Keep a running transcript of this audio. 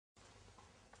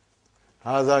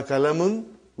Hada kalamun.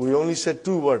 We only said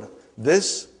two words.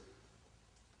 This,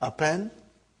 a pen.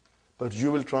 But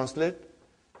you will translate,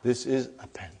 this is a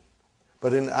pen.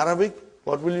 But in Arabic,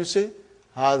 what will you say?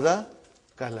 Hada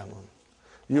kalamun.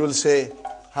 You will say,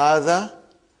 Hada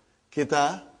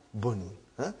kitabun.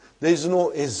 There is no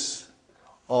is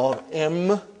or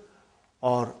m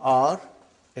or r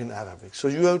in Arabic. So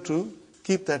you have to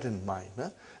keep that in mind.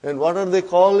 And what are they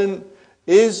called in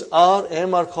is, r,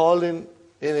 m are called in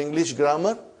English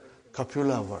grammar?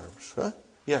 Copula verbs.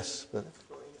 Yes. So in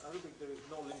Arabic there is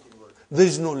no linking word. There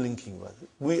is no linking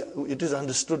word. It is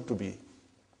understood to be.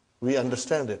 We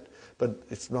understand it, but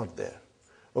it's not there.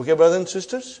 Okay, brothers and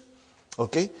sisters?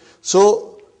 Okay.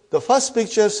 So the first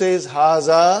picture says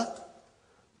Haza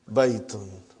Baitun.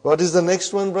 What is the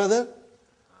next one, brother?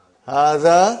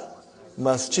 Haza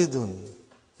Masjidun.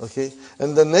 Okay.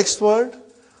 And the next word?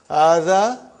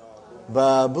 Haza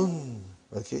Babun.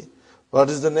 Okay. What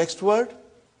is the next word?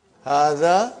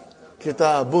 Haza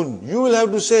Kitabun. You will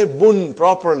have to say bun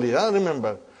properly.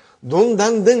 Remember. Dun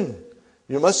dan din.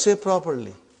 You must say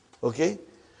properly. Okay.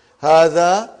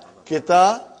 Haza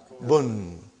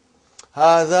Kitabun.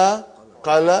 Haza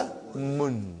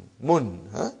Qalamun. Mun.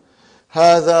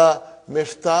 Haza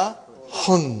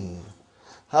Miftahun.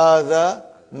 Haza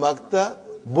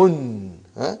Maktabun.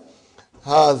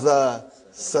 Haza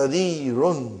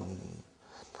Sarirun.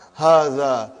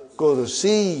 Haza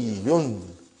Kursiyun.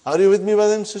 Are you with me,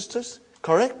 brothers and sisters?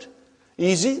 Correct?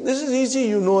 Easy? This is easy,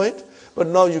 you know it. But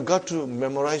now you got to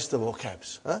memorize the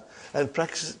vocabs and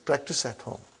practice at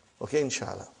home. Okay,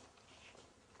 inshallah.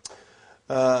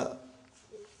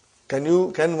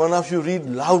 Can one of you read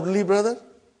loudly, brother?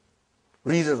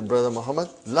 Read it, brother Muhammad,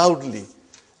 loudly.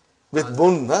 With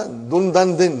bun, dun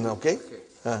dan din, okay?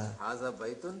 Haza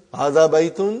Baitun. Haza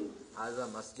Baitun. Haza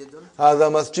Masjidun. Haza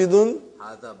Masjidun.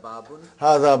 Haza Babun.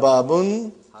 Haza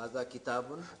Babun. Haza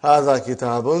Kitabun. Haza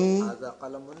Kitabun. Haza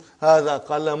Qalamun. Haza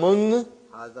Qalamun.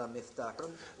 Haza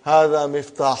Miftahun. Haza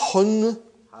Miftahun.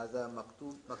 Haza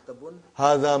Maktabun.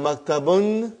 Haza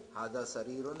Maktabun. Haza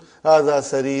Sarirun. Haza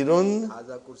Sarirun.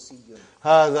 Haza Kursiyun.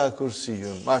 Haza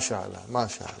Kursiyun. MashaAllah,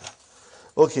 MashaAllah.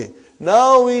 Okay,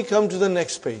 now we come to the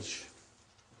next page.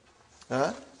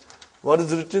 What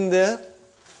is written there?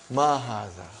 Ma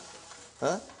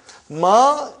haza.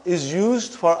 Ma is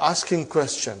used for asking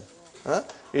question.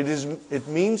 It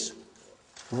means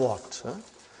what?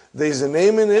 There is a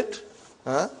name in it,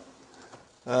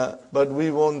 but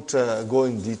we won't go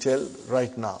in detail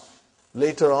right now.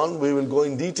 Later on, we will go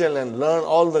in detail and learn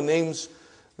all the names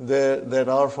that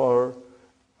are for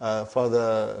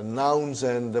the nouns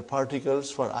and the particles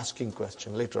for asking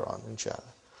question later on, inshallah.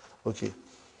 Okay.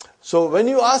 So when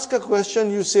you ask a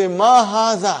question, you say ma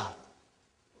hadha.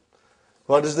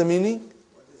 What is the meaning?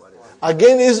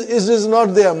 Again, is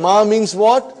not there. Ma means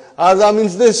what? Hadha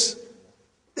means this.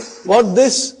 What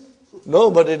this? No,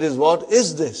 but it is what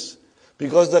is this?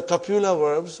 Because the copula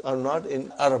verbs are not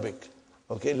in Arabic.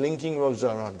 Okay, linking verbs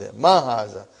are not there. Ma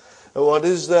hadha. What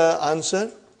is the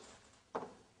answer?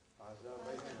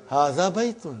 Hadha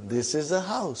baytun. This is a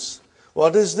house.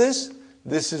 What is this?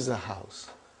 This is a house.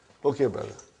 Okay,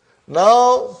 brother.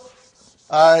 Now,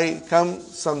 I come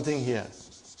something here.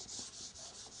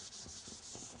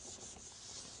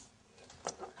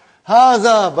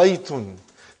 Hadha baytun.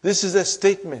 This is a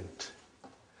statement.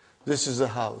 This is a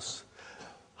house.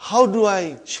 How do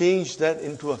I change that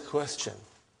into a question?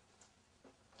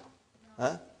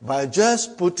 By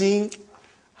just putting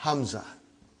Hamza.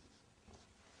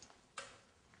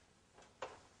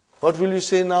 What will you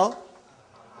say now?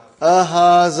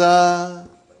 Ahaza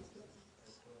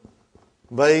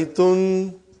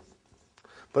Baitun.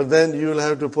 But then you will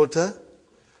have to put a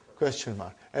question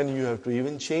mark. And you have to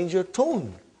even change your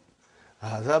tone.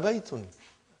 Ahaza Baitun.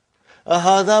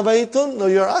 Ahaza Baitun. No,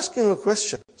 you are asking a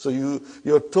question. So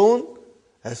your tone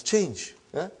has changed.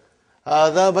 Ahaza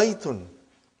Baitun.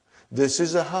 This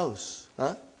is a house.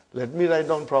 Let me write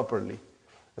down properly.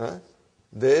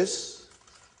 This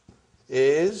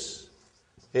is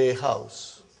a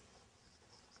house.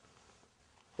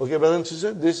 Okay, brother and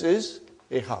sister, this is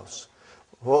a house.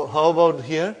 How about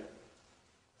here?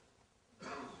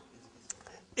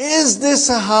 Is this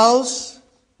a house?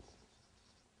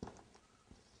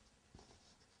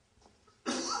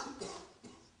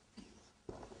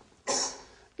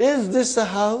 Is this a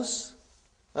house?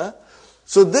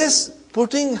 So this,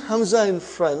 putting Hamza in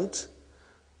front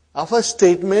of a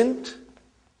statement,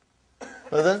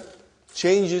 brother,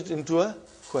 change it into a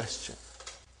question.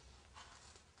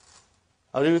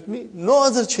 Are you with me? No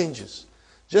other changes.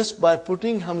 Just by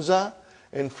putting Hamza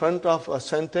in front of a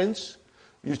sentence,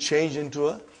 you change into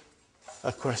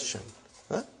a question.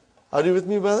 Are you with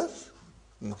me, brothers?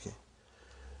 Okay.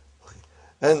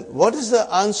 And what is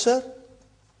the answer?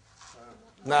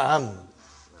 Na'am.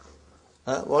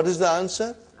 What is the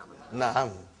answer?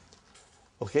 Na'am.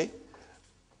 Okay.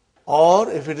 Or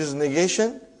if it is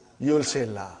negation, you will say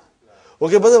la.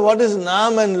 Okay, brother, what is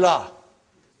na'am and la?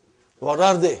 What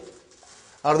are they?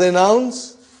 Are they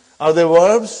nouns? Are they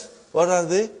verbs? What are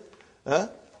they?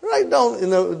 Write down in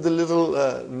the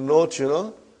little note,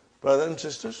 brothers and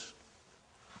sisters.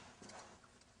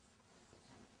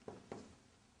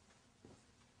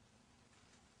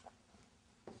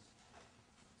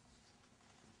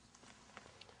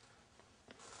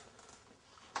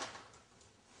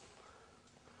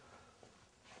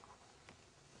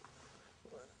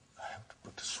 I have to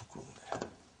put the sukoon there.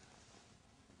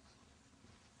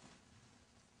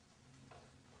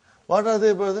 What are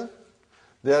they, brother?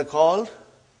 They are called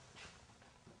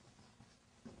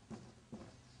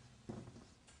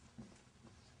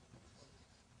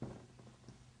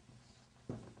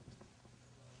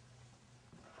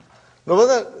no,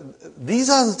 brother, these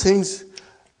are the things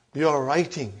you are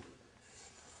writing.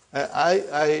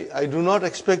 I do not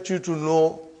expect you to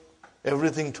know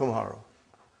everything tomorrow.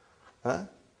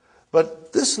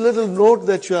 But this little note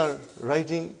that you are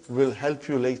writing will help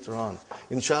you later on.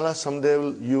 Inshallah, someday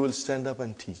you will stand up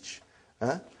and teach.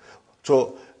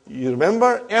 So, you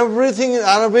remember, everything in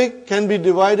Arabic can be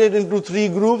divided into 3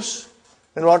 groups.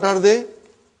 And what are they?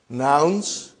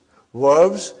 Nouns,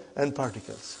 verbs, and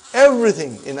particles.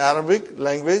 Everything in Arabic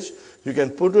language, you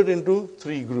can put it into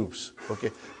 3 groups.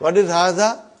 Okay. What is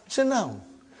hadha? It's a noun.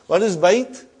 What is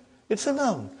bait? It's a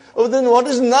noun. Oh, then what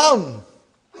is noun?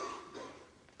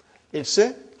 It's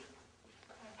a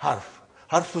harf.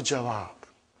 Harfu jawab.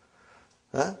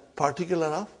 Particle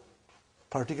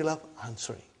of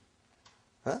answering.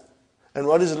 And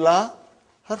what is la?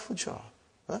 Harfu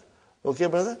jawab. Okay,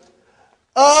 brother?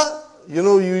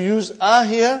 You use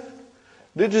here.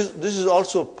 This is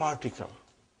also particle.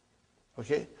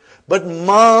 Okay? But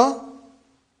ma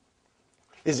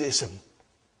is ism.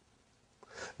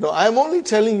 Now, I am only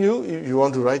telling you, if you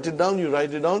want to write it down, you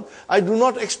write it down. I do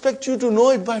not expect you to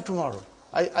know it by tomorrow.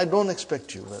 I don't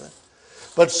expect you. Brother.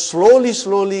 But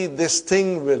slowly, this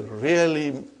thing will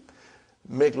really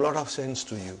make a lot of sense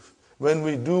to you. When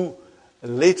we do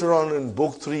later on in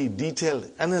book 3, detailed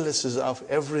analysis of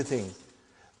everything,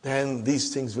 then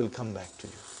these things will come back to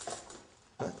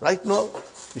you. Right now,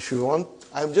 if you want,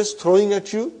 I'm just throwing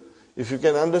at you. If you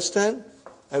can understand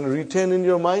and retain in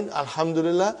your mind,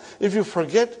 alhamdulillah. If you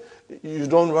forget, you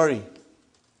don't worry.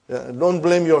 Don't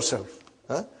blame yourself.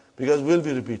 Because we'll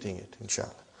be repeating it,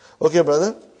 inshallah. Okay,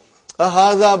 brother?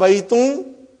 Ahadha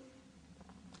baytun?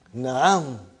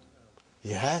 Naam.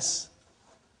 Yes.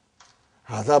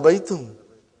 Hadha baytun.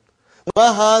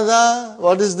 Ma hadha?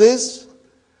 What is this?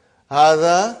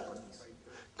 Hadha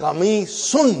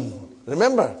qamisun.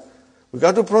 Remember, we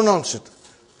got to pronounce it.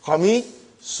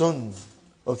 Qamisun.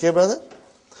 Okay, brother?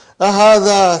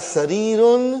 Ahadha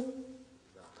sarirun?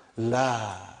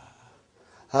 La.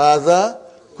 Hadha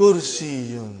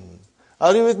kursiyun.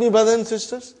 Are you with me, brothers and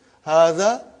sisters?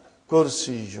 Hadha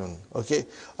kursiyun. Okay.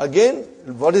 Again,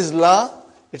 what is la?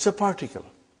 It's a particle.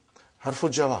 Harfu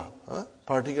jawab.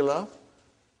 Particle of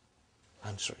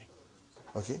answering.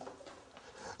 Okay.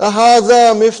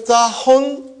 Ahadha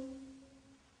miftahun?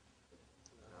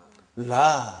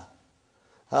 La.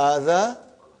 Hadha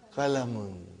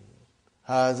qalamun.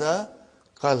 Hadha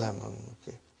qalamun.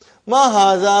 Okay. Ma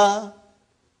hadha?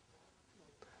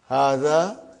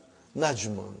 Hadha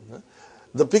najmun.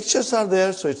 The pictures are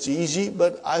there, so it's easy,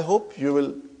 but I hope you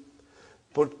will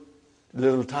put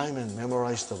little time and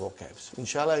memorize the vocabs.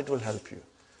 Inshallah, it will help you.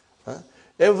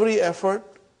 Every effort,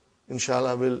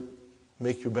 inshallah, will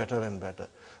make you better and better.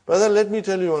 Brother, let me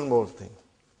tell you one more thing.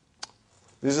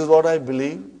 This is what I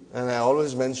believe, and I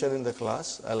always mention in the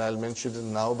class. I'll mention it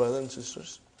now, brothers and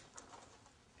sisters.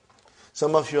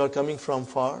 Some of you are coming from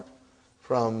far,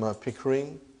 from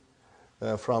Pickering,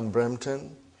 from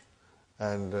Brampton,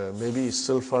 and maybe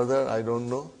still further, I don't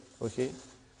know, okay?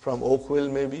 From Oakville,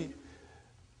 maybe.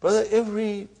 Brother,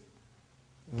 every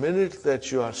minute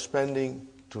that you are spending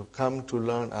to come to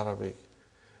learn Arabic,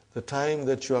 the time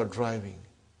that you are driving,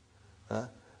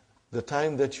 the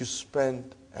time that you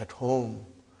spend at home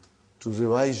to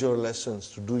revise your lessons,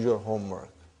 to do your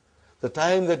homework, the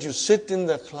time that you sit in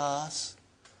the class,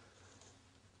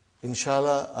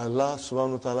 inshallah, Allah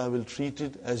subhanahu wa ta'ala will treat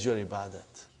it as your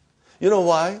ibadat. You know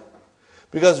why?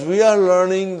 Because we are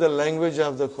learning the language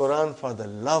of the Quran for the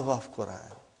love of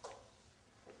Quran.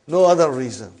 No other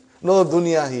reason. No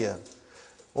dunya here.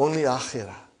 Only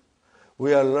akhirah.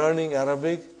 We are learning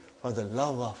Arabic for the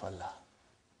love of Allah.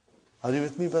 Are you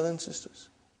with me, brothers and sisters?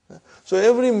 So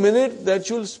every minute that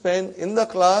you'll spend in the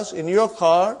class, in your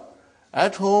car,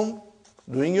 at home,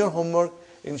 doing your homework,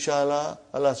 inshallah,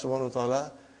 Allah subhanahu wa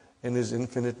ta'ala, in His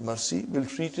infinite mercy, will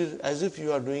treat it as if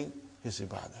you are doing His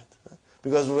ibadat.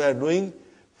 Because we are doing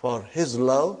for His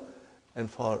love and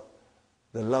for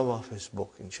the love of His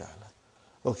book, inshallah.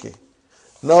 Okay.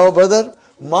 Now, brother,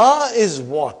 ma is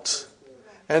what?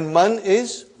 And man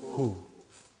is who?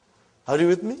 Are you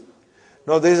with me?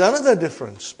 Now, there is another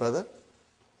difference, brother.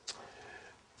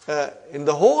 In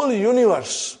the whole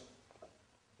universe,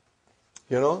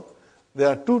 there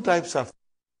are two types of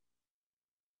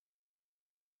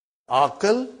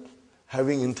aql,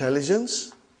 having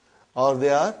intelligence, or they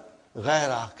are ghair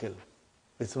aql,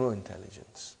 with no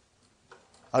intelligence.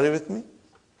 Are you with me?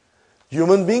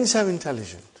 Human beings have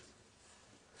intelligence,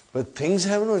 but things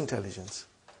have no intelligence.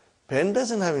 Pen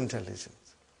doesn't have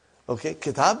intelligence. Okay,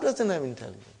 kitab doesn't have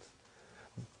intelligence.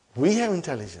 We have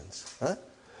intelligence.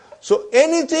 So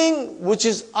anything which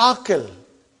is aql,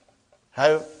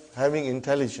 having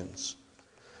intelligence,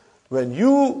 when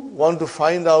you want to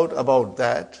find out about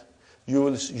that, you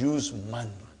will use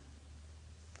man.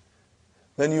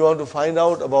 When you want to find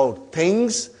out about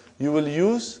things, you will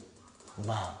use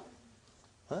ma.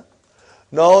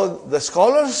 Now, the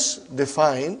scholars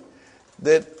define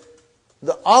that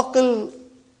the aql,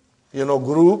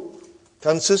 group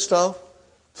consists of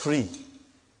three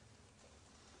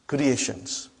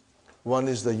creations. One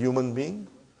is the human being,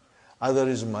 other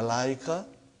is malaika,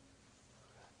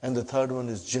 and the third one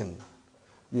is jinn.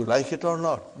 You like it or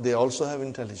not, they also have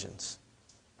intelligence.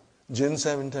 Jinns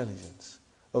have intelligence.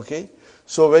 Okay?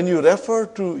 So when you refer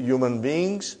to human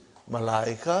beings,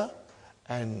 malaika,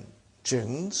 and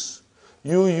jinns,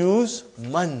 you use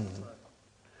man.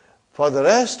 For the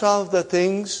rest of the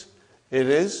things, it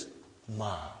is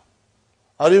ma.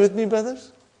 Are you with me,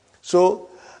 brothers? So,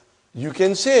 you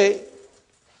can say,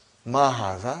 ma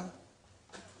hadha.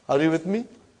 Are you with me?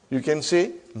 You can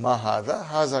say, ma hadha,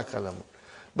 haza kalamun.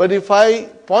 But if I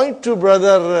point to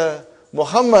brother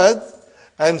Muhammad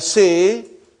and say,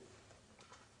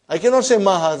 I cannot say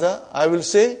ma hadha, I will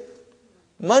say,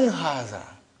 man hadha.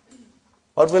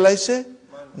 What will I say?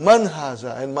 Man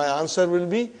hadha. And my answer will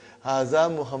be, hadha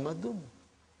Muhammadun.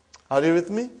 Are you with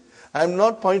me? I am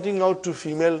not pointing out to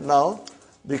female now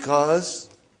because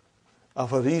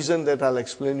of a reason that I'll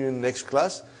explain you in next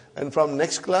class. And from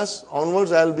next class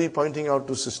onwards, I'll be pointing out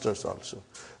to sisters also.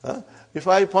 If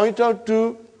I point out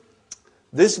to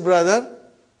this brother,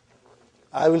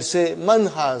 I will say, man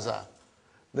haza.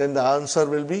 Then the answer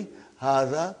will be,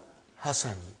 haza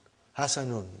Hasan.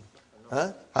 Hasanun.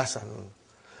 Hasanun.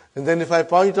 And then if I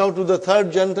point out to the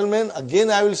third gentleman, again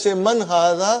I will say, man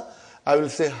haza. I will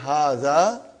say,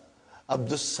 haza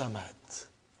Abdus Samad.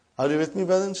 Are you with me,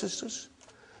 brothers and sisters?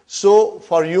 So,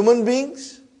 for human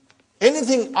beings,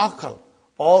 anything aql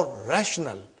or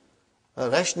rational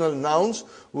nouns,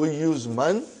 we use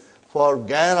man. For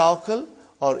gair aql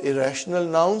or irrational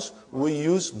nouns, we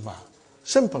use ma.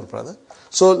 Simple, brother.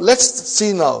 So let's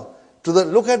see now.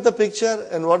 Look at the picture,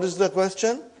 and what is the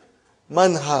question?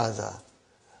 Man haza.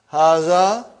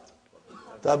 Haza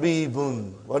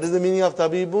tabibun. What is the meaning of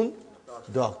tabibun?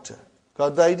 Doctor.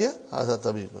 Got the idea? Haza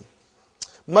tabibun.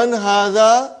 Man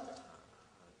haza.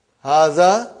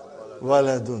 Haza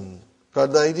waladun.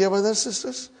 Got the idea, brothers and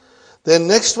sisters? Then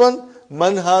next one,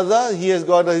 man hadha, he has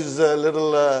got his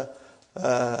little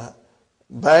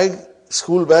bag,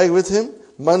 school bag with him.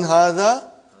 Man hadha,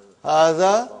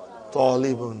 hadha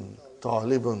talibun.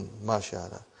 Talibun,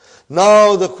 mashallah.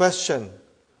 Now the question.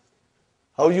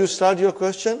 How you start your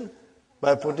question?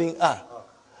 By putting a.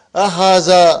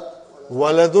 Ahaza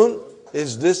waladun.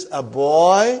 Is this a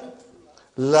boy?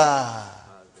 La.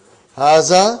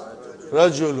 Haza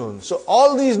rajulun. So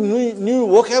all these new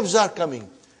vocabs are coming.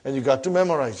 And you got to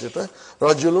memorize it. Right?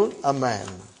 Rajulun, a man.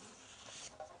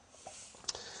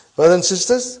 Brothers and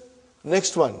sisters,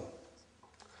 next one.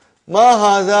 Ma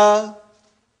hadha.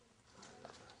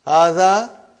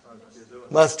 Hadha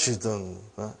masjidun.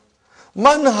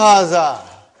 Man hadha.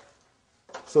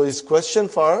 So his question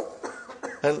for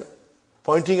and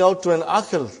pointing out to an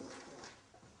aql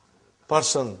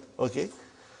person. Okay.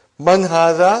 Man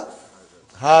hadha.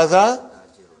 Hadha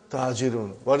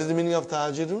tajirun. What is the meaning of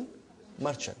tajirun?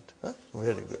 Merchant.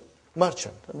 Very good.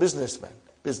 Merchant. Businessman.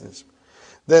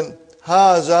 Then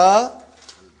haza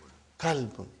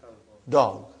kalbun.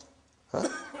 Dog.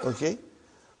 Okay.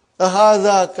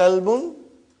 Haza kalbun.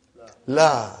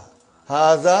 La.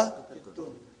 Haza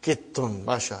kittun.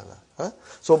 Mashallah.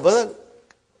 So, brother,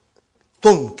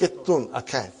 kittun, a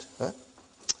cat.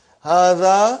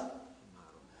 Haza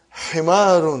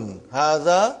himarun.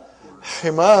 Haza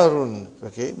himarun.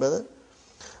 Okay, brother.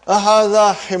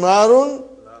 Ahadha himarun?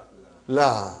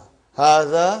 La.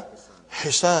 Hadha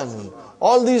hisanun.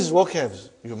 All these vocabs,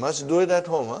 you must do it at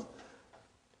home. Huh?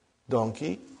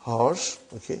 Donkey, horse,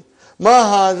 okay. Ma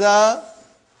hadha?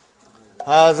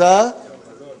 Hadha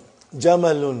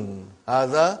jamalun.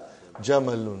 Hadha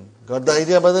jamalun. Got the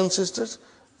idea, brothers and sisters?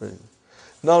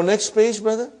 Now next page,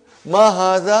 brother. Ma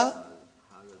hadha?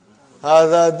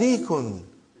 Hadha dikun.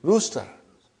 Rooster.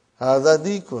 Hadha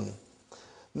dikun.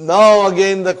 Now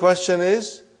again the question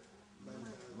is,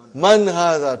 man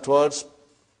hadha, towards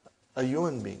a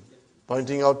human being,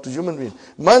 pointing out to human being.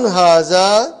 Man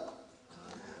hadha?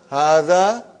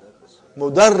 Hadha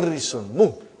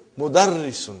mudarrisun.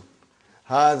 Mudarrisun.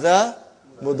 Hadha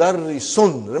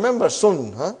mudarrisun. Remember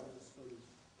sun, huh?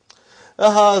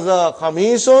 Hadha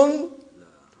qamisun?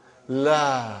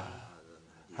 La.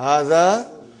 Hadha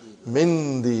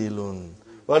mindilun.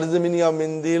 What is the meaning of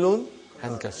mindilun?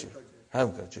 Handkerchief.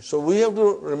 Handkerchief. So we have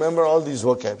to remember all these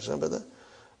vocabs, huh, brother?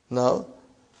 Now,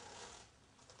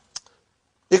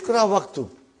 Ikra waktub,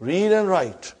 read and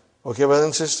write. Okay, brothers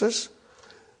and sisters?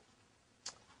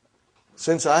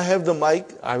 Since I have the mic,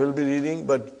 I will be reading,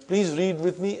 but please read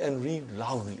with me and read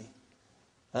loudly.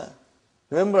 Huh?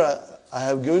 Remember, I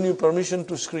have given you permission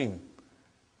to scream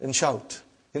and shout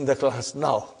in the class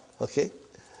now. Okay?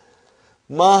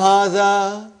 Ma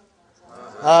hadha?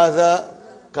 Hadha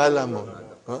kalamun.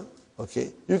 Huh?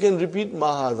 Okay. You can repeat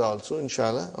ma hadha also,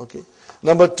 inshallah. Okay.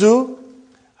 Number 2,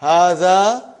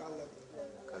 hadha.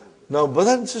 Now,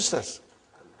 brothers and sisters,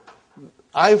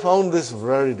 I found this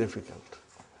very difficult.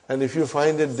 And if you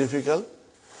find it difficult,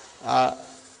 I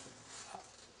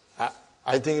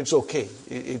think it's okay.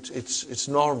 It's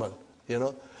normal, you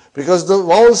know, because the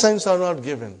vowel signs are not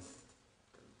given,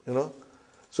 you know.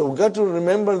 So we've got to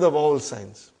remember the vowel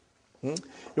signs.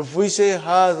 If we say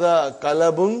hadha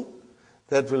kalabun,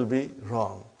 that will be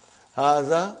wrong.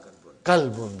 Hadha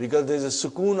kalbun, because there is a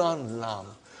sukoon on lam.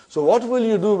 So what will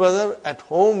you do, brother? At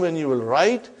home when you will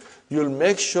write, you will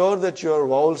make sure that your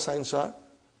vowel signs are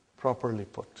properly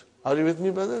put. Are you with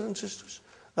me, brothers and sisters?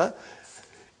 Huh?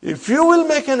 If you will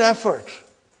make an effort,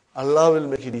 Allah will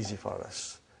make it easy for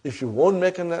us. If you won't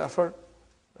make an effort,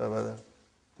 brother,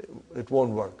 it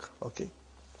won't work. Okay?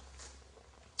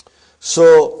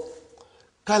 So,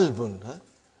 kalbun. Huh?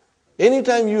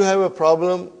 Anytime you have a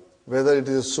problem, whether it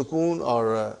is a sukoon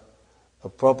or a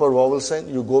proper vowel sign,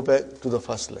 you go back to the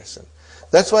first lesson.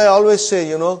 That's why I always say,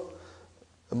 you know,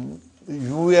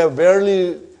 we are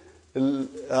barely in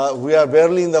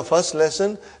the first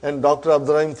lesson, and Dr.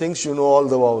 Abdurrahim thinks you know all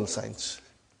the vowel signs.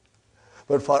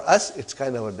 But for us, it's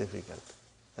kind of a difficult.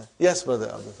 Yes, brother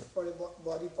Abdurrahim. For the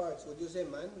body parts, would you say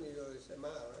man? You will say ma,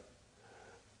 right?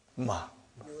 Ma.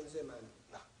 You will say man.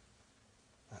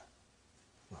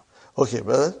 Okay,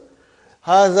 brother.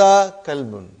 Hadha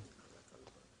kalbun.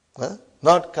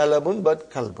 Not kalabun,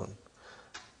 but kalbun.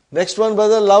 Next one,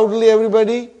 brother, loudly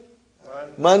everybody.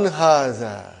 Man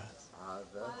hadha.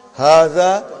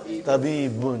 Hadha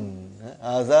tabibun.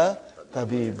 Hadha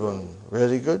tabibun.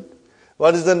 Very good.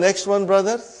 What is the next one,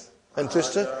 brothers and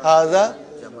sisters? Hadha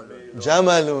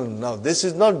jamalun. Now, this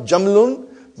is not jamlun,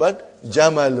 but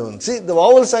jamalun. See, the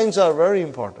vowel signs are very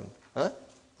important.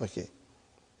 Okay.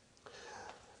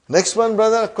 Next one,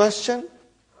 brother, a question.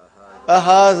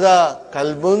 Ahadha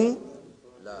kalbun?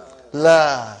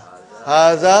 La.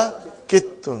 Hadha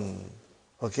kittun.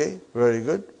 Okay, very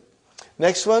good.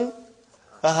 Next one.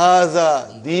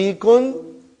 Ahadha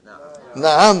dikun?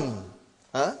 Naam.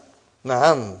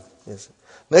 Naam. Yes.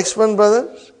 Next one,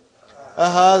 brothers.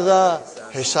 Ahadha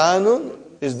hisanun?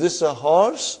 Is this a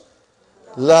horse?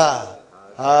 La.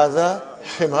 Hadha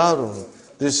himarun.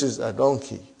 This is a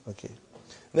donkey. Okay.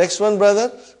 Next one,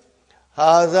 brothers.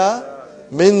 Hadha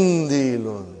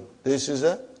mindilun. This is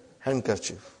a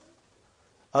handkerchief.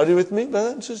 Are you with me,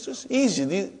 brothers and sisters?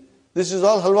 Easy. This is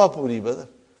all halwa puri, brother.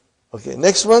 Okay.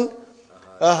 Next one.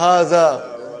 Hadha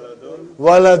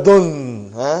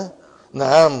waladun.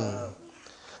 Naam.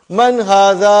 Man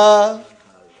hadha?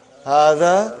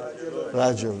 Hadha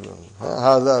rajulun.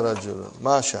 Hadha rajulun.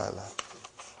 MashaAllah.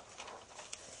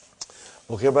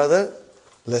 Okay, brother.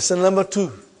 Lesson number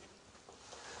 2.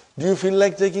 Do you feel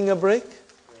like taking a break?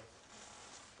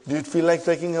 Do you feel like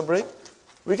taking a break?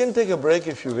 We can take a break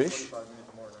if you wish.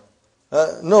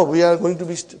 No, we are going to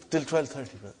be till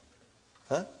 12:30.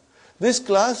 Huh? This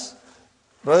class,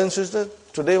 brothers and sisters,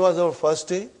 today was our first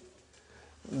day.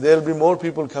 There will be more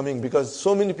people coming because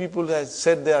so many people have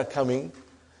said they are coming.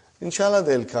 Inshallah,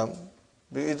 they'll come.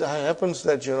 It happens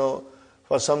that, you know,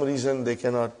 for some reason they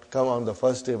cannot come on the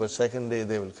first day, but second day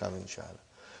they will come, inshallah.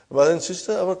 Brothers and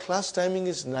sisters, our class timing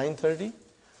is 9:30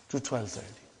 to 12:30.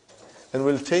 And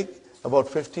we'll take about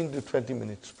 15 to 20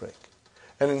 minutes break.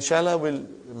 And inshallah, we'll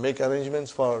make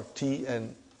arrangements for tea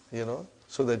and,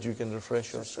 so that you can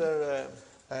refresh yourself.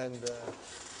 And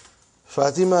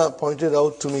Fatima pointed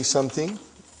out to me something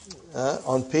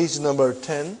on page number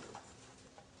 10,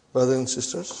 brothers and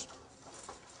sisters.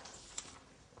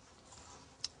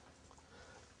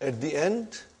 At the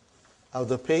end of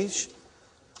the page,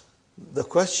 the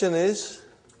question is,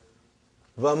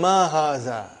 Vama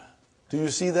haza. Do you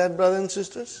see that, brothers and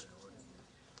sisters?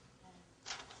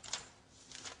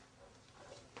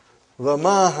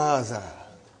 Vama haza.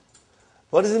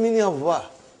 What is the meaning of va?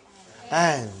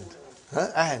 And.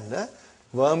 And.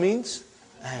 Va means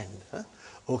and.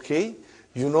 Okay.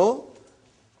 You know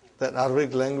that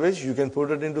Arabic language, you can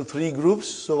put it into 3 groups.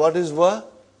 So what is va?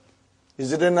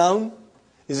 Is it a noun?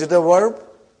 Is it a verb?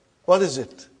 What is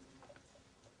it?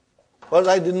 What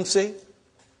I didn't say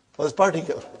was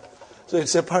particle. So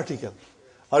it's a particle.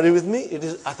 Are you with me? It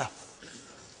is ataf.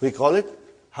 We call it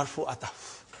harfu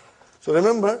ataf. So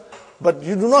remember, but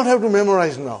you do not have to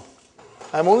memorize now.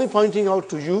 I'm only pointing out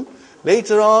to you.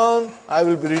 Later on, I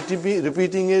will be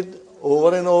repeating it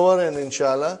over and over, and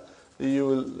inshallah, you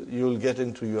will get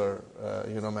into your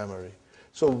memory.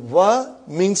 So va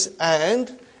means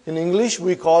and. In English,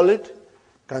 we call it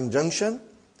conjunction,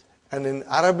 and in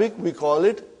Arabic, we call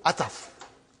it ataf.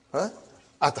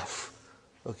 Ataf.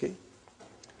 Okay.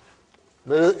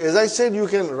 But as I said, you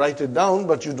can write it down,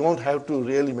 but you don't have to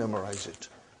really memorize it.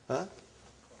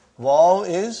 Waw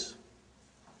is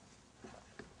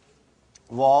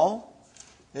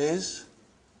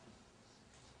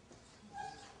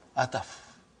ataf.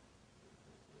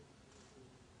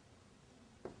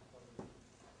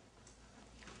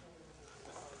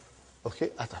 Okay,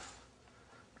 ataf.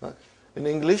 In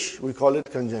English, we call it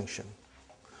conjunction.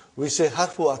 We say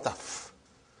harfu ataf.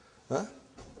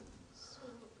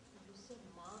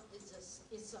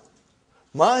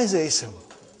 Ma is a ism.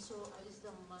 So is the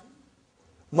man?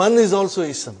 Man is also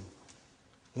ism.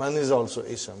 Man is also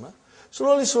ism.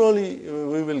 Slowly,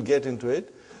 we will get into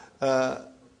it.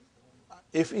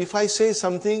 If I say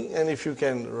something and if you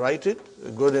can write it,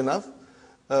 good enough.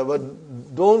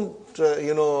 But don't,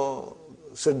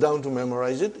 sit down to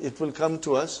memorize it. It will come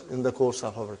to us in the course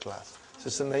of our class.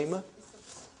 Sister Naima?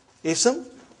 Ism?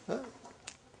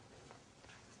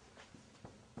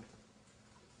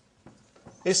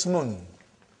 Ismun.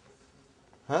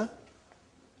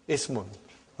 Ismun.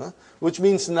 Which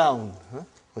means noun.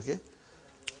 Okay?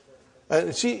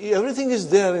 And see, everything is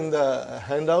there in the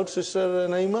handout, Sister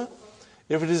Naima.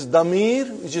 If it is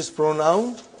damir, which is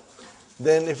pronoun,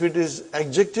 then if it is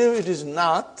adjective, it is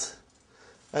not.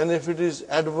 And if it is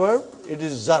adverb, it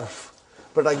is zarf.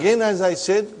 But again, as I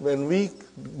said, when we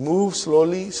move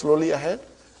slowly ahead,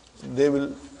 you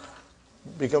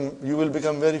will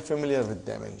become very familiar with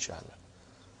them, inshallah.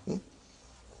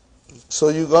 So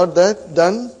you got that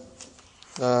done.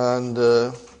 And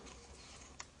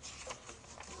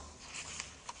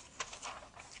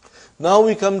now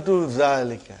we come to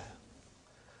zalika.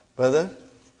 Brother,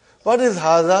 what is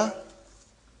haza?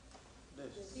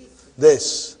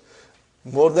 This.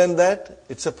 More than that,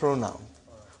 it's a pronoun.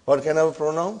 What kind of a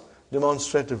pronoun?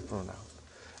 Demonstrative pronoun.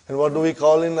 And what do we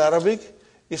call in Arabic?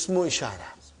 Ismu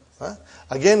ishara.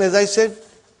 Again, as I said,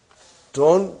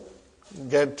 don't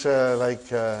get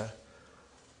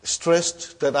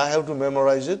stressed that I have to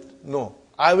memorize it. No.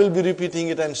 I will be repeating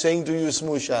it and saying to you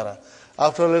ismu ishara.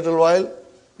 After a little while,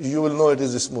 you will know it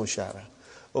is ismu ishara.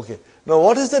 Okay. Now,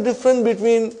 what is the difference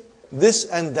between this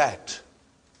and that?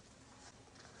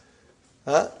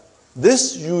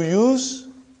 This you use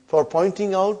for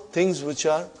pointing out things which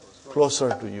are closer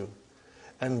to you.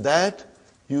 And that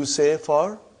you say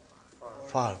for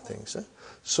far things.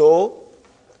 So,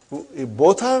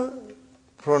 both are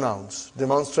pronouns,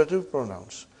 demonstrative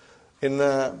pronouns. In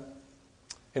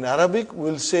Arabic,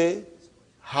 we'll say,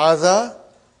 Haza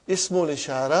ismul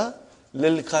ishara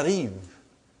lil qarib,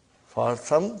 for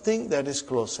something that is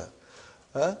closer.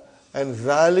 And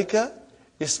Zalika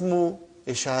ismul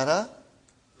ishara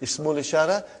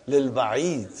lil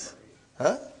ba'id.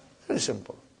 Very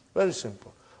simple. Very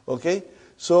simple. Okay?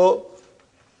 So,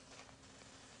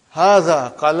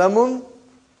 Haza qalamun,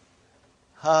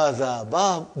 Haza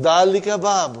dhalika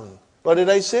babun. What did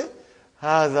I say?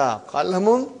 Haza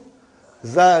qalamun,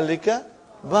 dhalika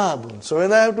babun. So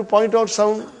when I have to point out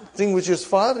something which is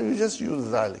far, you just use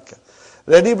dhalika.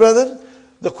 Ready, brother?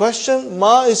 The question,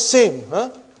 ma is same.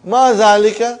 Ma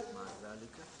dhalika.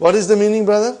 What is the meaning,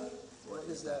 brother?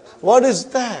 What is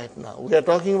that now? We are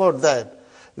talking about that.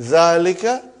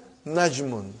 Zalika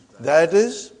najmun. That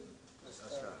is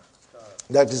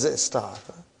a star.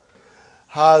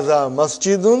 Haza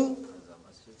masjidun.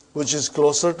 which is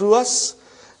closer to us.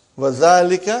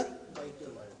 وَذَلِكَ.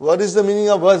 What is the meaning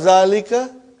of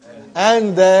وَذَلِكَ?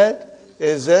 And that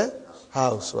is a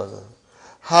house.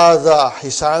 هَذَا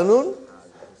حِسَانٌ.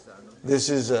 This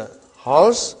is a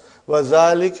horse.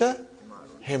 وَذَلِكَ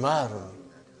حِمَارٌ.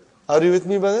 Are you with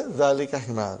me, brother? ذَلِكَ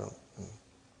حِمَارٌ.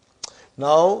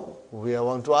 Now, we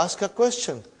want to ask a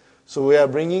question. So we are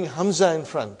bringing Hamza in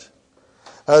front.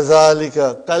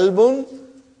 أَذَلِكَ قَلْبٌ.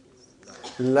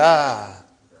 La.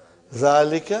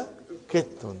 Zalika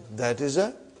kittun. That is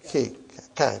a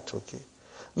cat. Okay.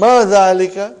 Ma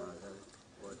zalika.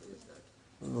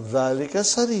 Zalika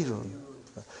sarirun.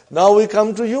 Now we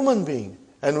come to human being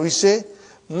and we say,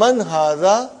 Man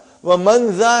hadha wa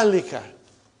man zalika.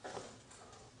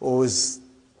 Who is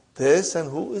this and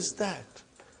who is that?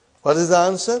 What is the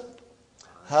answer?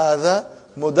 Hadha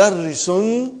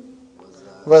mudarrisun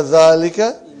wa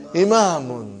zalika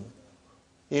imamun.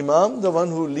 Imam, the one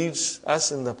who leads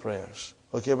us in the prayers.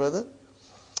 Okay, brother?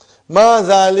 Ma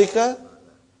dhalika.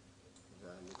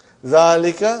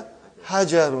 Dhalika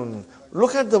hajarun.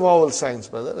 Look at the vowel signs,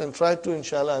 brother, and try to,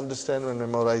 inshallah, understand and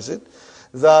memorize it.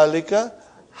 Dhalika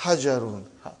hajarun.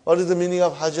 What is the meaning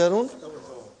of hajarun?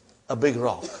 A big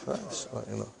rock.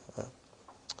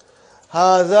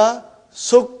 Hadha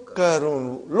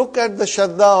sukkarun. Look at the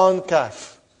shadda on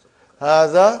kaf.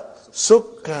 Hadha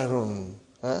sukkarun.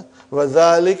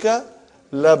 وَذَلِكَ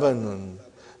لَبَنٌ.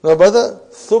 Now, brother,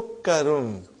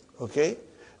 thukkarun. Okay?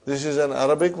 This is an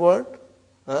Arabic word.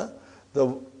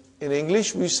 In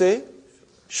English we say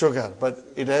sugar, but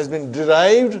it has been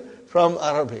derived from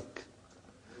Arabic.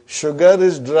 Sugar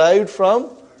is derived from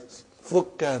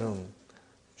thukkarun.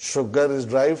 Sugar is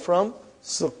derived from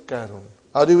sukkarun.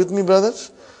 Are you with me,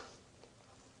 brothers?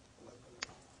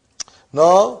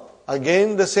 Now,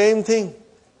 again the same thing.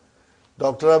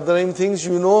 Dr. Abdurrahim thinks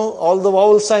you know all the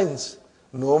vowel signs.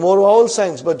 No more vowel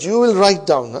signs, but you will write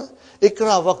down.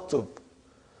 Ikra waktub.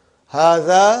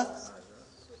 Hadha.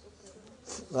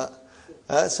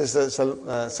 Sister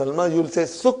Salma, you will say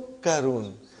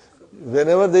sukkarun.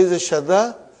 Whenever there is a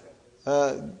shadda,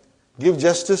 give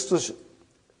justice to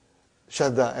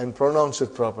shadda and pronounce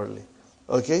it properly.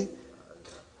 Okay?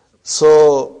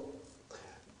 So,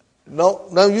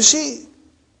 now you see,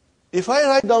 if I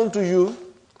write down to you,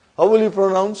 how will you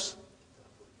pronounce?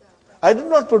 I did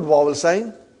not put vowel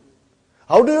sign.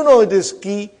 How do you know it is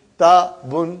ki, ta,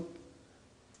 bun?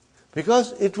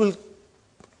 Because it will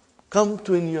come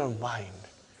to in your mind.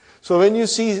 So when you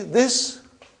see this,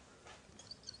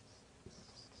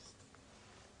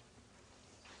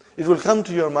 it will come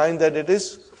to your mind that it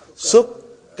is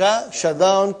sukka,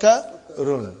 shadda ka,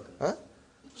 run.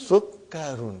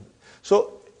 Sukkarun.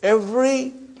 So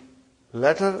every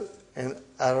letter in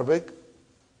Arabic,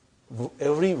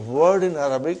 every word in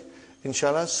Arabic,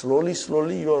 inshallah,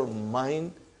 slowly your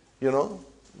mind, will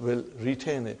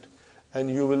retain it. And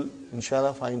you will,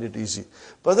 inshallah, find it easy.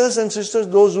 Brothers and sisters,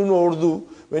 those who know Urdu,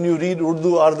 when you read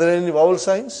Urdu, are there any vowel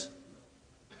signs?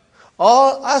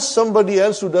 Or ask somebody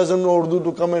else who doesn't know Urdu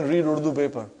to come and read Urdu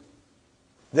paper.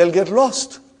 They'll get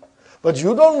lost. But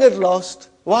you don't get lost.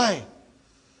 Why?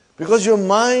 Because your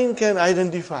mind can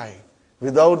identify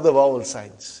without the vowel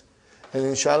signs. And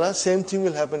inshallah, same thing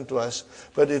will happen to us.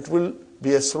 But it will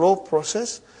be a slow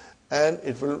process and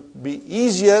it will be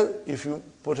easier if you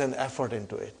put an effort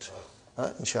into it.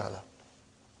 Inshallah.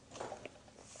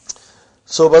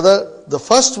 So, brother, the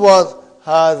first was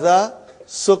Hadha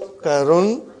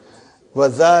sukkarun wa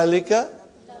dhalika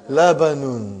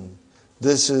labanun.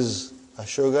 This is a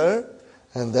sugar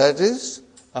and that is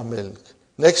a milk.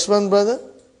 Next one, brother.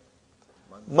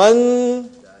 Man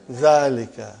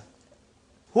dhalika.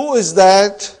 Who is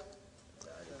that?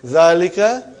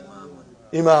 Dhalika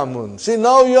imamun. See,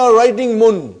 now you are writing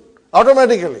mun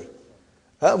automatically.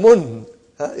 Mun.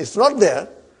 It's not there,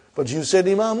 but you said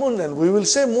imamun and we will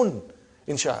say mun,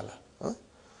 inshallah.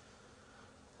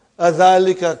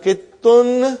 Adhalika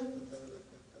kittun.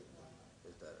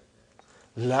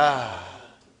 La.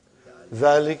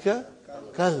 Dhalika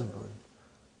kalbun.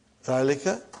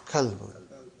 Dhalika kalbun.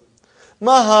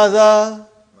 Ma hadha.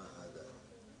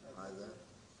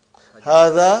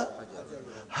 Hadha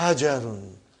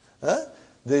hajarun.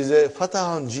 There is a fatah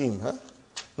on jim.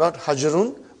 Not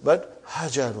hajarun, but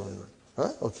hajarun.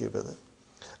 Okay, brother.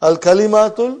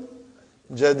 Al-kalimatul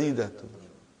jadidatul.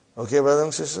 Okay, brothers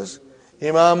and sisters.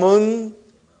 Imamun,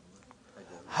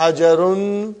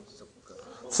 hajarun,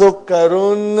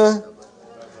 thukkarun,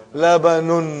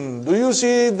 labanun. Do you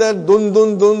see that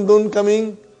dun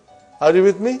coming? Are you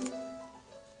with me?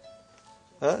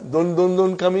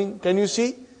 Dun coming. Can you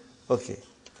see? Okay.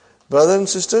 Brothers and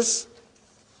sisters,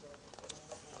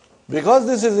 because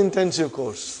this is intensive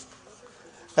course,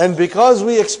 And because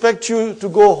we expect you to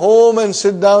go home and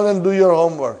sit down and do your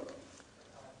homework.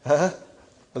 Huh?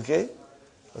 Okay?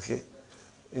 Okay.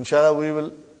 Inshallah, we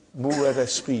will move at a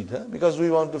speed, huh? Because we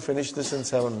want to finish this in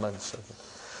 7 months. Okay.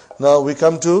 Now we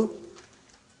come to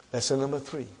lesson number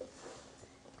 3.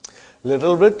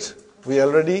 Little bit, we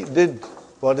already did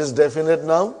what is definite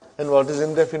noun and what is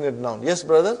indefinite noun. Yes,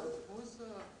 brother? What do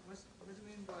you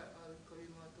mean by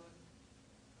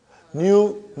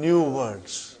al-kalimatun? New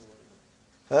words.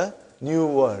 Huh? New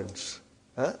words.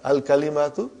 Huh?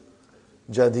 Al-kalimatu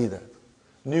jadida.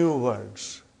 New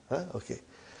words. Huh? Okay.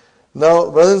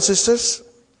 Now, brothers and sisters,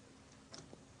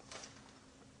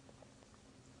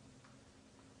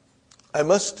 I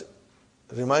must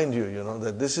remind you,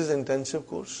 that this is intensive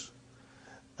course.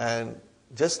 And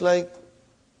just like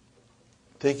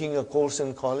taking a course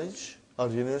in college or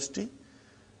university,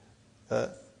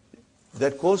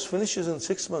 that course finishes in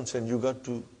 6 months, and you got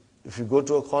to, if you go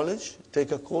to a college,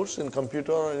 take a course in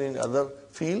computer or in other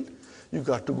field, you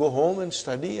got to go home and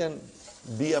study and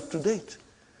be up to date.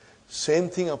 Same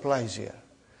thing applies here.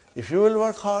 If you will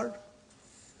work hard,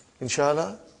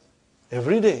 inshallah,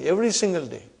 every day, every single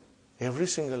day,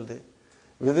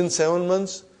 within 7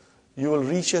 months, you will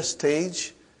reach a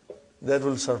stage that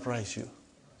will surprise you.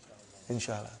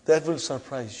 Inshallah. That will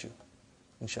surprise you.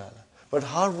 Inshallah. But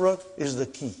hard work is the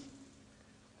key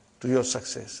to your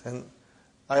success. And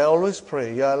I always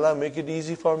pray, Ya Allah, make it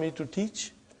easy for me to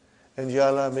teach, and Ya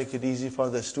Allah, make it easy for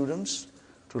the students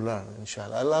to learn,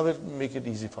 inshallah. Allah will make it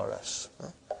easy for us.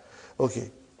 Okay.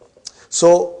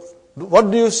 So, what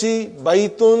do you see?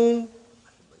 Baitun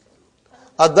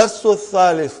Adarsu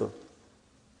Thalithu.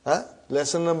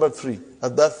 Lesson number 3.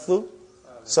 Adarsu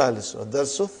Thalithu.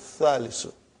 Adarsu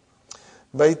Thalithu.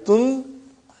 Baitun,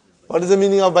 what is the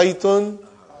meaning of Baitun?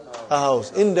 A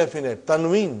house. Indefinite.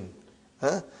 Tanween.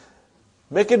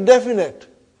 Make it definite.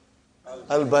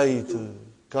 Al-Baitu.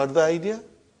 Got the idea?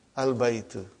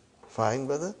 Al-Baitu. Fine,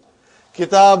 brother.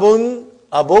 Kitabun,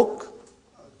 a book.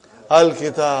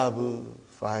 Al-Kitabu.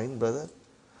 Fine, brother.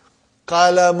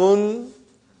 Qalamun,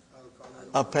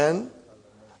 a pen.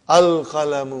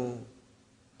 Al-Qalamu,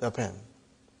 the pen.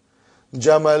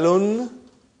 Jamalun,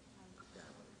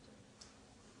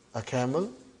 a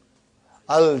camel.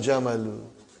 Al-Jamalu,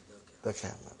 the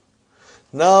camel.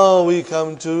 Now we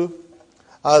come to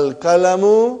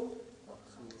Al-Qalamu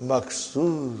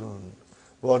Maksurun.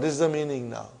 What is the meaning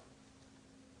now?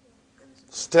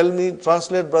 Tell me,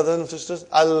 translate, brothers and sisters.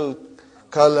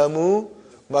 Al-Qalamu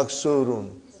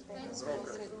Maksurun.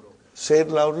 Say it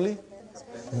loudly.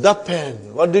 The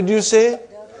pen. What did you say?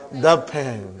 The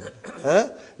pen.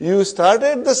 You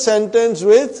started the sentence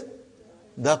with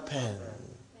the pen.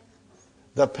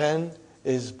 The pen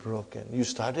is broken. You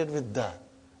started with the.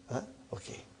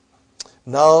 Okay.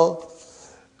 Now,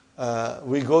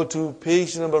 we go to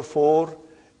page number 4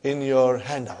 in your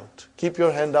handout. Keep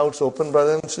your handouts open,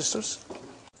 brothers and sisters.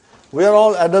 We are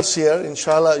all adults here.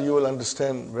 Inshallah, you will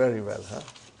understand very well.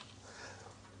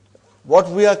 What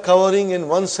we are covering in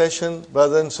one session,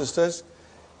 brothers and sisters,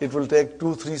 it will take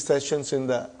 2-3 sessions in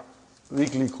the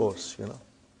weekly course,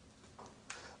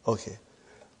 Okay.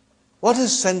 What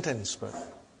is sentence, brother?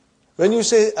 When you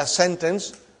say a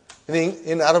sentence,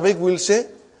 in Arabic we'll say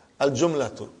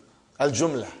al-jumlatu,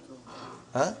 al-jumla.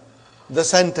 The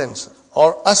sentence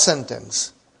or a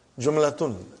sentence.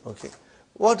 Jumlatun. Okay.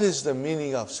 What is the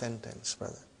meaning of sentence,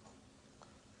 brother?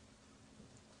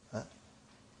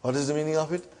 What is the meaning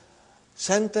of it?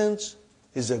 Sentence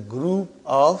is a group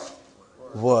of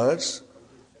words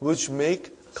which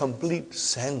make complete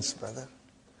sense, brother.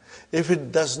 If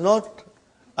it does not,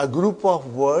 a group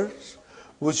of words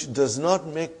which does not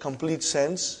make complete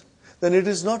sense, then it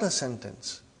is not a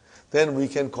sentence. Then we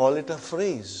can call it a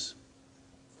phrase.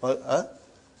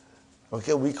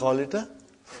 Okay, we call it a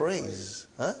phrase.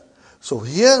 So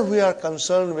here we are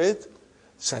concerned with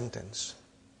sentence.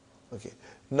 Okay.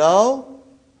 Now,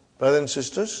 brothers and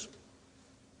sisters,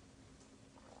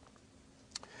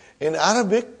 in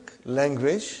Arabic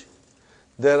language,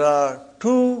 there are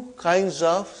 2 kinds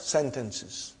of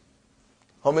sentences.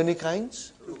 How many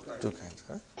kinds? 2 kinds.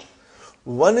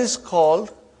 One is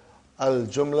called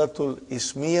al-jumlatul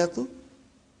ismiyatu,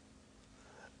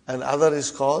 and other is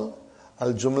called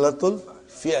al-jumlatul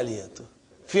fi'aliyatu.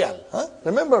 Fi'al.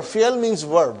 Remember, fi'al means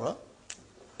verb.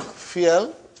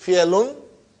 Fi'al, fi'alun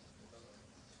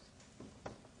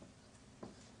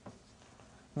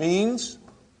means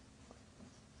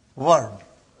verb.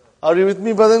 Are you with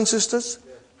me, brothers and sisters?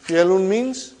 Fi'alun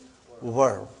means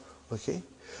verb. Okay.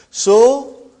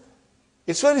 So,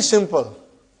 it's very simple.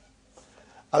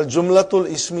 Al-jumlatul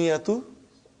ismiyatu,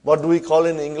 what do we call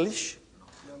in English?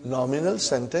 Nominal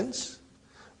sentence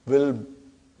will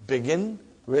begin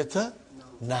with a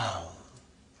noun.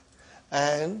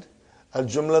 And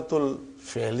al-jumlatul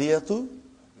fi'liyatu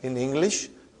in English,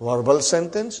 verbal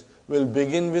sentence, will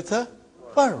begin with a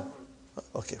verb.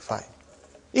 Okay, fine.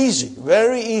 Easy,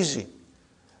 very easy.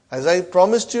 As I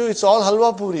promised you, it's all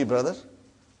halwa puri, brother.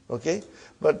 Okay?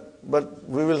 But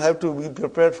we will have to be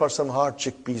prepared for some hard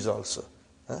chickpeas also.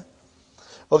 Huh?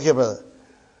 Okay, brother.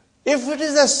 If it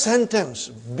is a sentence,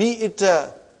 be it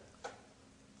a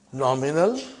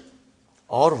nominal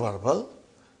or verbal,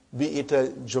 be it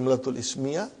a jumlatul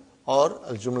ismiya or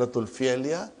a jumlatul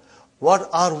fi'liya, what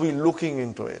are we looking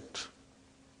into it?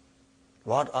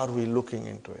 What are we looking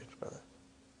into it, brother?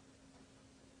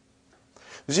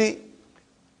 You see,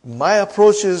 my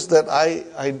approach is that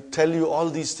I tell you all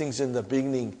these things in the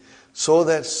beginning so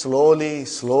that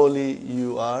slowly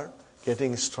you are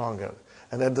getting stronger.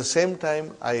 And at the same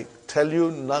time, I tell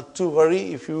you not to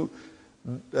worry if you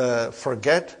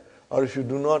forget or if you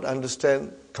do not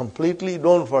understand completely.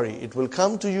 Don't worry. It will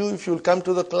come to you. If you will come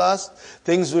to the class,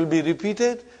 things will be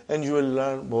repeated and you will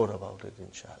learn more about it,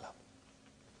 inshallah.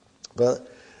 But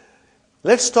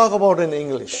let's talk about in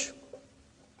English.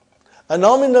 A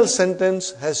nominal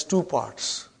sentence has two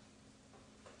parts.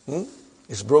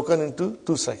 It's broken into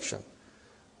two sections.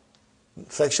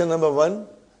 Section number 1,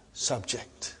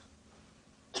 subject.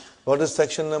 What is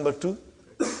section number 2?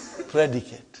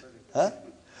 Predicate. Huh?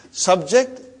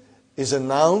 Subject is a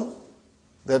noun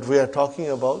that we are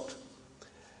talking about,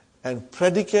 and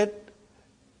predicate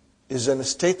is a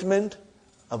statement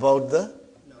about the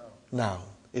noun.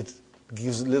 It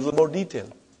gives a little more detail.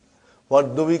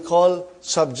 What do we call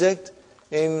subject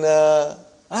in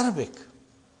Arabic?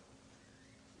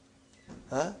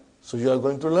 Huh? So you are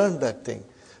going to learn that thing.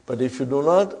 But if you do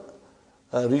not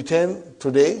retain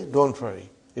today, don't worry.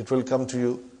 It will come to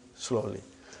you slowly.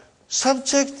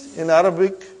 Subject in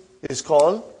Arabic is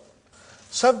called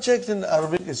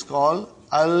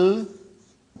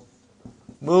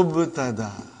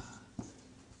al-mubtada.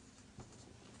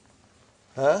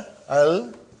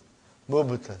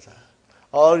 Al-mubtada.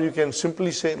 Or you can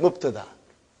simply say mubtada.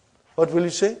 What will you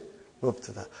say?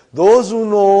 Mubtada. Those who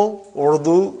know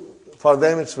Urdu, for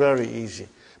them it's very easy.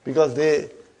 Because they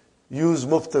use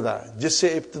mubtada.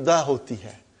 Jisse ibtada hoti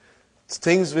hai.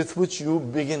 Things with which you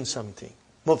begin something.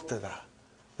 Mubtada.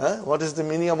 What is the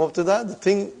meaning of mubtada? The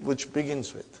thing which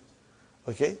begins with.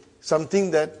 Okay?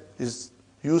 Something that is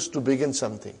used to begin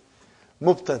something.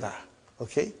 Mubtada.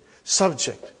 Okay?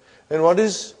 Subject. And what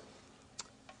is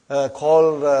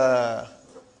called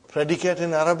predicate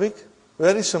in Arabic?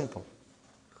 Very simple.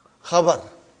 Khabar.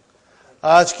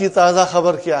 Aaj ki taza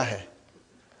khabar kya hai?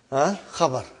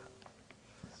 Khabar.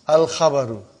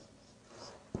 Al-khabaru.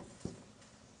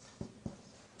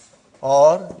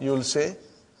 Or you will say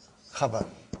khabar.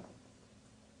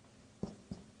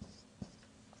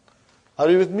 Are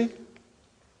you with me?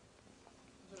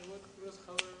 What does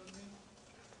khabar mean?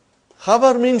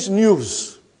 Khabar means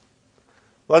news.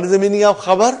 What is the meaning of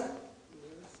khabar?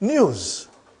 News.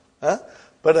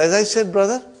 But as I said,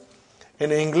 brother,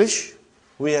 in English,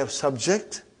 we have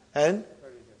subject and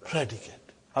predicate.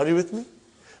 Are you with me?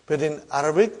 But in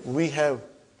Arabic, we have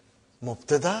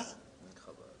mubtada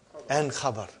and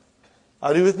khabar.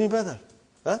 Are you with me, brother?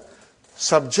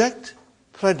 Subject,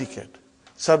 predicate.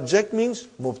 Subject means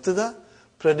mubtada,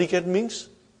 predicate means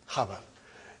khabar.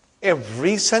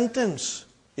 Every sentence,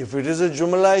 if it is a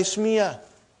jumla ismiya,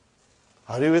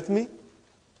 are you with me?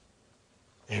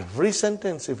 Every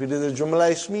sentence, if it is a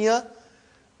jumla ismiya,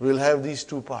 will have these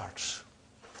two parts.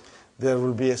 There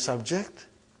will be a subject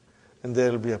and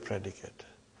there will be a predicate.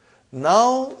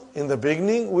 Now, in the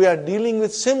beginning, we are dealing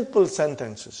with simple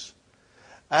sentences.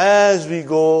 As we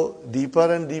go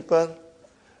deeper and deeper,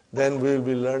 then we will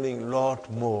be learning a lot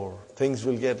more. Things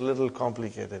will get a little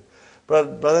complicated.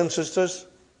 But brothers and sisters,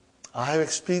 I have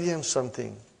experienced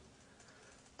something.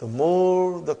 The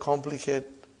more the complicated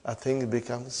a thing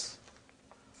becomes,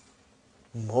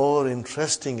 more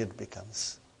interesting it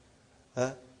becomes.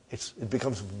 It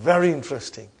becomes very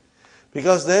interesting.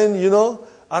 Because then,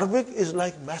 Arabic is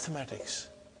like mathematics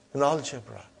and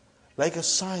algebra, like a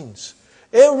science.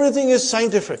 Everything is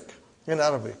scientific in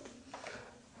Arabic.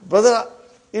 Brother,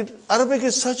 Arabic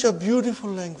is such a beautiful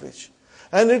language.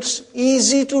 And it's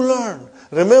easy to learn.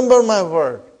 Remember my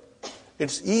word.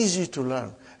 It's easy to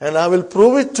learn. And I will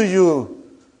prove it to you.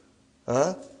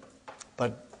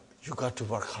 But you got to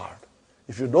work hard.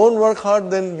 If you don't work hard,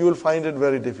 then you will find it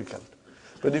very difficult.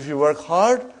 But if you work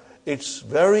hard, it's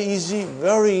very easy,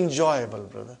 very enjoyable,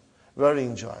 brother. Very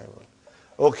enjoyable.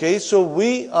 Okay, so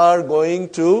we are going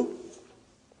to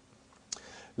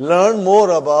learn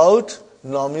more about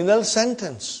nominal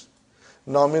sentence.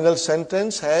 Nominal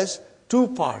sentence has two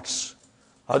parts.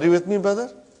 Are you with me, brother?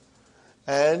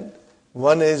 And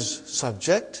one is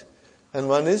subject and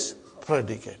one is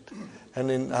predicate. And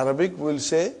in Arabic we'll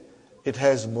say it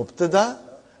has mubtada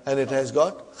and it has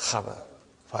got khabar.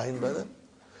 Fine, brother?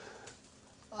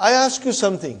 I ask you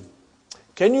something.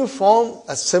 Can you form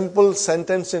a simple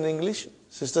sentence in English,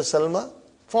 Sister Salma?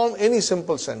 Form any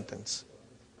simple sentence.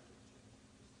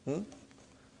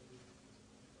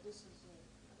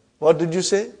 What did you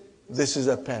say? This is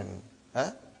a pen.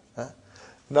 Huh? Huh?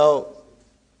 Now,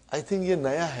 I think ye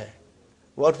naya hai.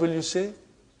 What will you say?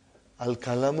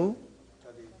 Al-kalamu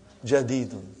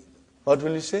jadidun. What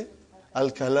will you say?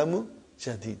 Al-kalamu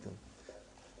jadidun.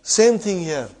 Same thing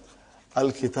here.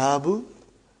 Al-kitabu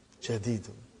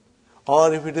jadidun.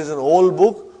 Or if it is an old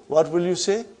book, what will you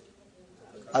say?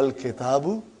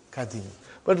 Al-kitabu kadim.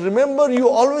 But remember, you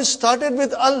always started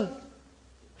with al.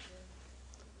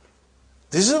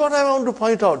 This is what I want to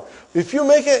point out. If you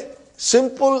make a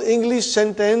simple English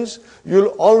sentence,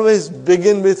 you'll always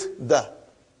begin with the.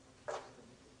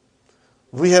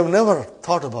 We have never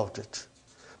thought about it.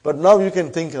 But now you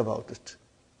can think about it.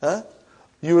 Huh?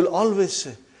 You will always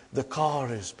say, the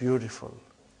car is beautiful.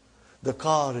 The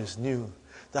car is new.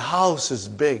 The house is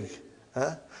big.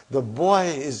 Huh? The boy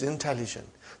is intelligent.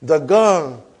 The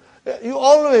girl,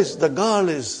 the girl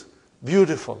is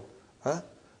beautiful. Huh?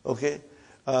 Okay?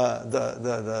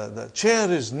 The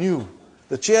chair is new.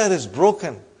 The chair is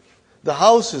broken. The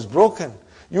house is broken.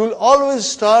 You will always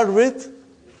start with,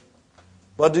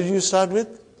 what did you start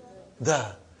with?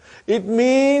 The. It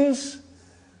means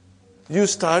you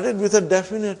started with a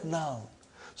definite noun.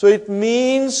 So it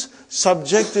means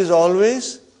subject is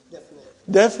always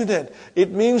definite.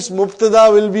 It means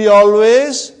mubtada will be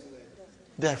always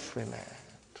definite.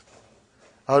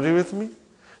 Are you with me?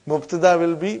 Mubtada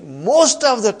will be most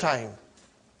of the time.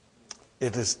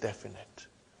 It is definite.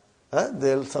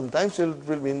 Sometimes it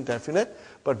will be indefinite,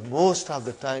 but most of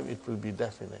the time it will be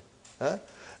definite.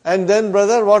 And then,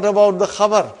 brother, what about the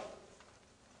khabar?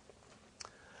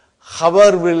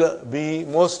 Khabar will be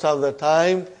most of the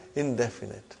time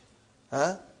indefinite.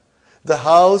 The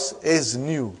house is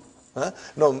new.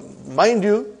 Now, mind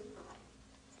you,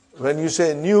 when you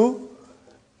say new,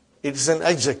 it is an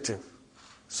adjective.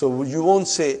 So you won't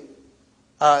say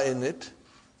a in it,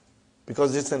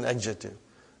 because it's an adjective.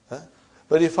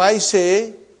 But if I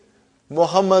say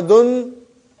Muhammadun,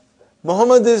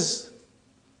 Muhammad is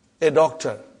a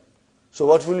doctor. So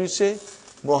what will you say?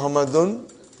 Muhammadun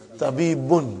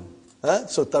tabibun.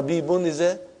 So tabibun is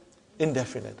a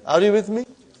indefinite. Are you with me?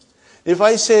 If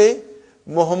I say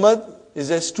Muhammad is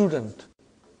a student,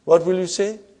 what will you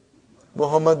say?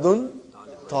 Muhammadun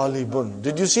talibun.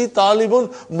 Did you see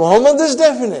talibun? Muhammad is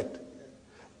definite,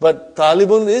 but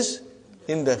talibun is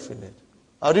indefinite.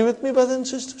 Are you with me, brothers and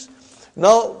sisters?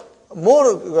 Now,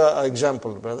 more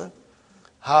example, brother.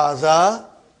 Haza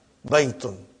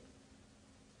baytun.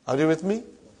 Are you with me?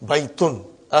 Baytun,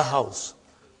 a house.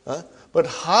 But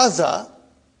haza,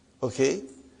 okay,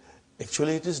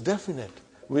 actually it is definite.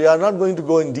 We are not going to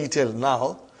go in detail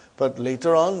now, but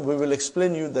later on we will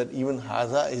explain you that even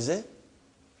haza is a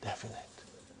definite.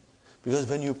 Because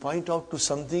when you point out to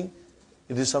something,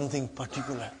 it is something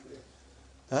particular.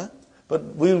 But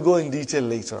we will go in detail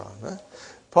later on.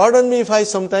 Pardon me if I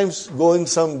sometimes go in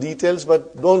some details,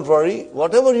 but don't worry.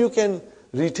 Whatever you can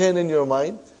retain in your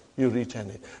mind, you retain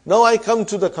it. Now I come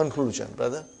to the conclusion,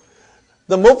 brother.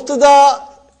 The mubtada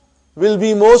will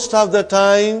be most of the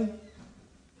time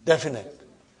definite.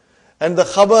 And the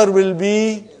khabar will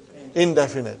be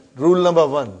indefinite. Rule number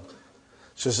 1.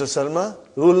 Sister Salma,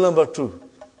 rule number 2.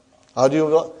 Are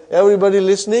you everybody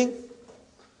listening?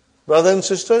 Brothers and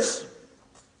sisters?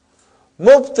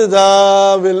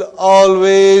 Mubtada will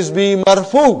always be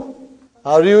marfu.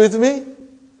 Are you with me?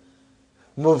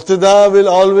 Mubtada will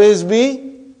always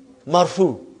be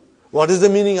marfu. What is the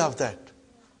meaning of that?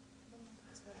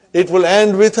 It will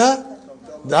end with a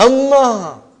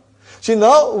dhamma. See,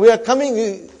 now we are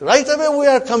coming, right away we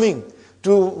are coming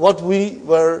to what we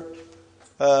were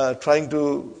trying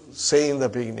to say in the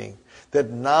beginning. That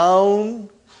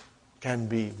noun can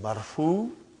be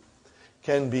marfu,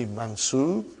 can be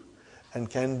mansub, and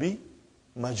can be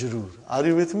majroor. Are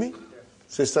you with me,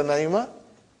 Sister Naima?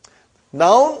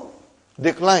 Noun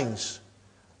declines.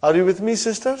 Are you with me,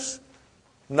 sisters?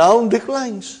 Noun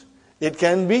declines. It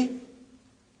can be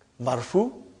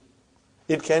marfu,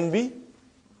 it can be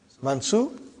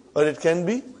mansub, or it can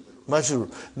be majroor.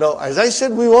 Now, as I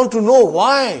said, we want to know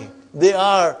why they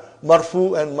are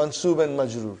marfu and mansub and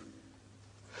majroor.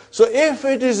 So if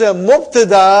it is a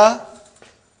mubtada,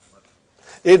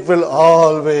 it will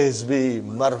always be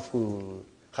marfu.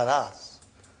 Khalas.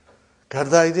 Got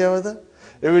the idea, brother?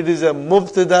 If it is a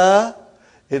mubtada,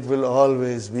 it will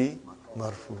always be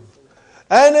marfu.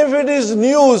 And if it is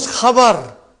news,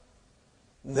 khabar,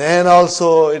 then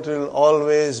also it will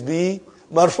always be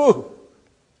marfu.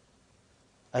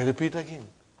 I repeat again.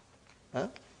 Huh?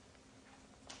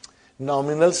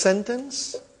 Nominal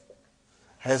sentence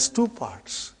has two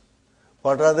parts.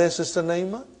 What are they, Sister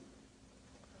Naima?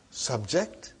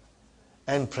 Subject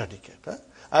and predicate. Huh?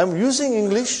 I am using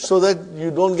English so that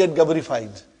you don't get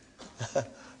gabbarified.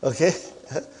 Okay?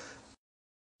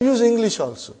 Use English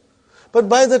also. But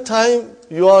by the time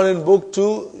you are in book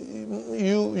 2,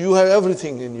 you have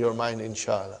everything in your mind,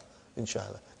 inshallah.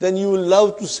 Inshallah. Then you will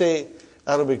love to say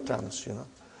Arabic terms,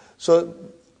 So,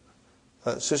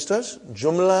 sisters,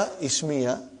 Jumla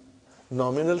Ismiya,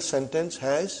 nominal sentence,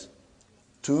 has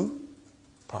two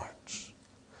parts.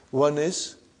 One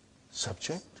is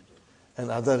subject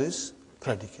and other is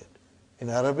predicate. In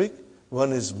Arabic,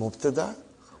 one is mubtada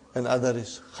and other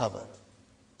is khabar.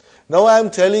 Now I am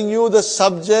telling you the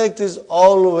subject is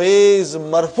always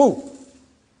marfu.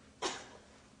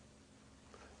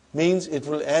 Means it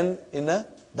will end in a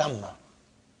dhamma.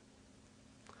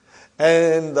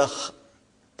 And the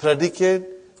predicate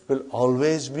will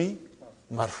always be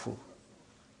marfu.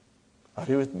 Are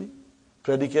you with me?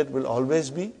 Predicate will always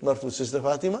be marfu. Sister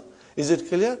Fatima, is it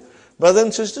clear? Brothers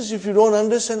and sisters, if you don't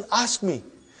understand, ask me.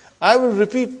 I will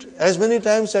repeat as many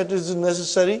times as is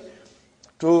necessary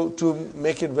to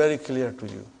make it very clear to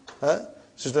you. Huh?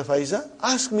 Sister Faiza,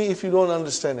 ask me if you don't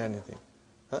understand anything.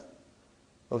 Huh?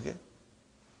 Okay?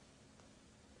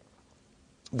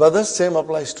 Brothers, same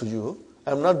applies to you.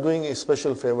 I'm not doing a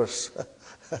special favors.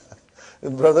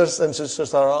 Brothers and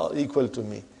sisters are all equal to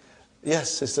me.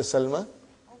 Yes, Sister Salma?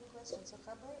 I have a question. So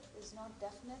khabar is not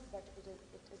definite, but it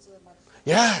is a marfu.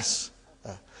 Yes.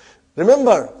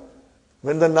 Remember,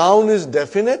 when the noun is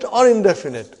definite or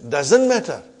indefinite, doesn't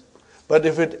matter. But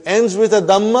if it ends with a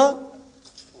dhamma,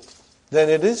 then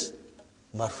it is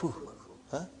marfu.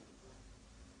 Huh?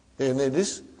 Then it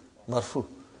is marfu.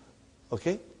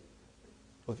 Okay?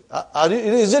 Okay.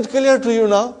 Is it clear to you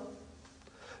now?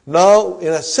 Now,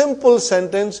 in a simple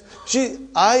sentence,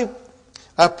 I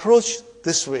approach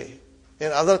this way.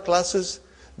 In other classes,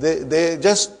 they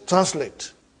just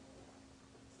translate.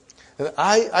 And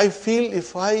I feel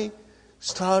if I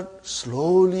start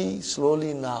slowly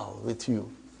now with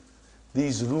you,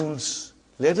 these rules,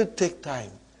 let it take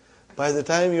time. By the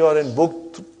time you are in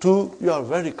book 2, you are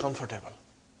very comfortable.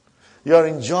 You are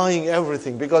enjoying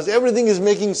everything because everything is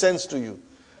making sense to you.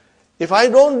 If I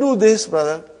don't do this,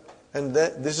 brother, and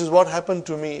this is what happened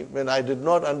to me when I did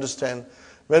not understand,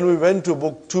 when we went to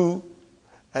book 2,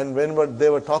 and when they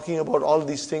were talking about all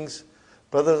these things,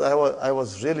 brothers, I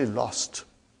was really lost.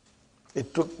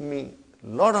 It took me a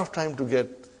lot of time to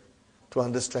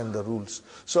understand the rules.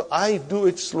 So I do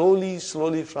it slowly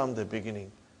from the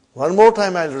beginning. One more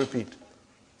time I'll repeat.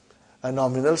 A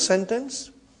nominal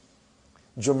sentence,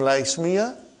 Jumla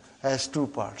Ismiya, has two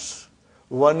parts.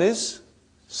 One is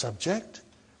subject,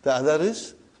 the other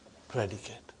is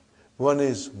predicate. One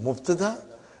is mubtada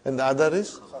and the other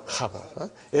is khabar.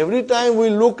 Every time we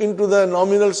look into the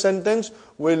nominal sentence,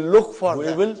 we will look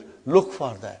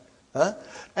for that.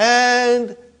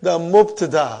 And the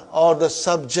mubtada or the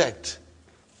subject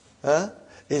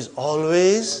is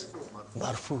always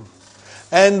marfu.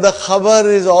 And the khabar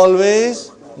is always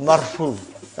marfu.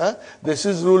 This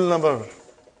is rule number,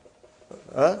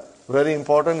 very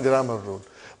important grammar rule.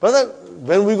 But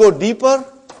when we go deeper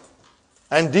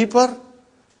and deeper,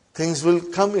 things will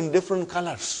come in different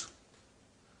colors.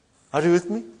 Are you with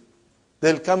me?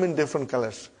 They'll come in different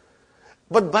colors.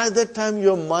 But by that time,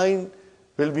 your mind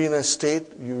will be in a state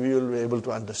you will be able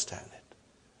to understand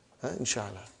it.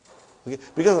 Inshallah. Okay?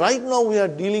 Because right now we are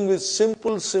dealing with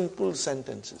simple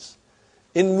sentences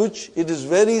in which it is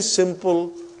very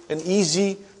simple and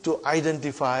easy to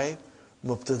identify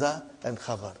mubtada and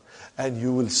khabar. And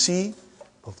you will see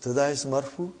mubtada is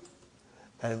marfu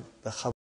and the khabar